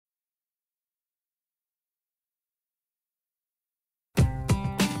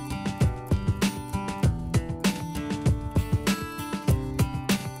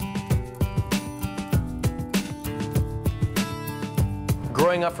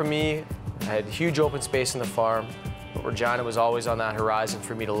Growing up for me, I had huge open space in the farm, but Regina was always on that horizon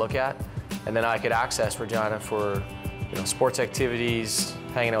for me to look at. And then I could access Regina for sports activities,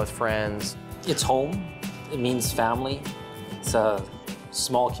 hanging out with friends. It's home. It means family. It's a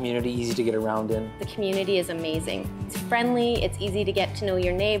small community, easy to get around in. The community is amazing. It's friendly, it's easy to get to know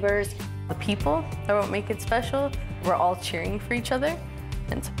your neighbors. The people are what make it special. We're all cheering for each other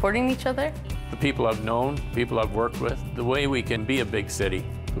and supporting each other. The people I've known, people I've worked with, the way we can be a big city,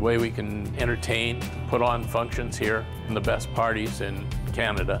 the way we can entertain, put on functions here, and the best parties in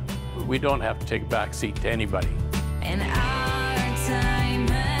Canada. We don't have to take a back seat to anybody. And our time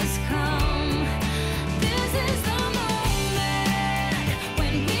has come. This is the moment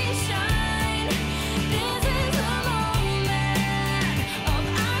when we shine. This is the moment of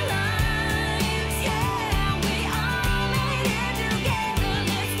our lives. Yeah, we all made it together.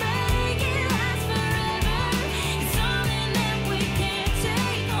 Let's make it last forever. It's something that we can't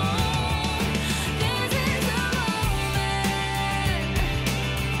take home. This is the moment.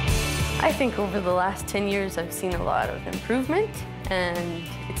 I think over the last 10 years, I've seen a lot of improvement, and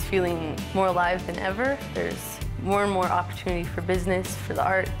it's feeling more alive than ever. There's more and more opportunity for business, for the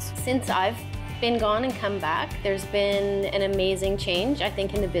arts. Since I've been gone and come back, there's been an amazing change, I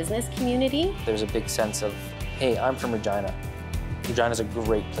think, in the business community. There's a big sense of, hey, I'm from Regina. Regina's a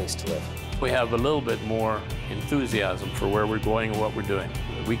great place to live. We have a little bit more enthusiasm for where we're going and what we're doing.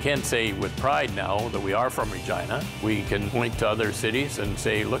 We can say with pride now that we are from Regina. We can point to other cities and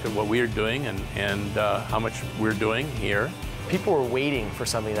say, look at what we're doing and how much we're doing here. People were waiting for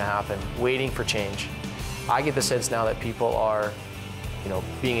something to happen, waiting for change. I get the sense now that people are,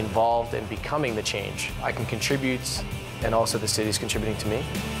 being involved and becoming the change. I can contribute, and also the city's contributing to me.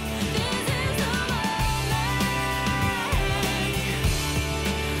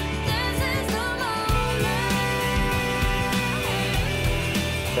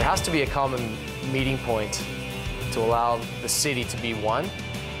 There has to be a common meeting point to allow the city to be one.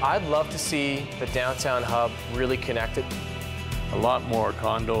 I'd love to see the downtown hub really connected. A lot more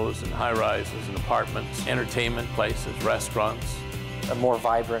condos and high-rises and apartments, entertainment places, restaurants. A more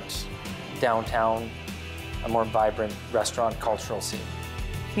vibrant downtown, a more vibrant restaurant cultural scene.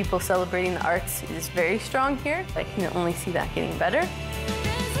 People celebrating the arts is very strong here. I can only see that getting better.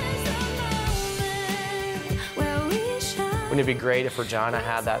 Wouldn't it be great if Regina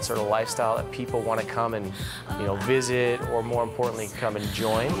had that sort of lifestyle that people want to come and, visit, or more importantly, come and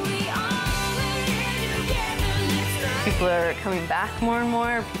join? People are coming back more and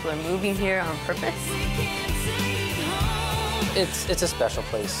more. People are moving here on purpose. It's a special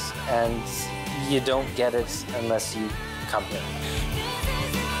place, and you don't get it unless you come here.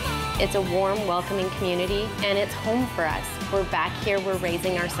 It's a warm, welcoming community, and it's home for us. We're back here, we're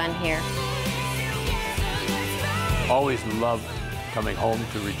raising our son here. Always loved coming home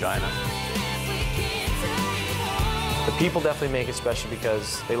to Regina. The people definitely make it special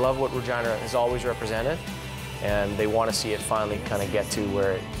because they love what Regina has always represented, and they want to see it finally kind of get to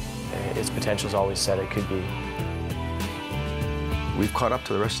where its potential is always said it could be. We've caught up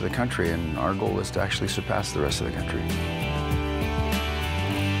to the rest of the country, and our goal is to actually surpass the rest of the country.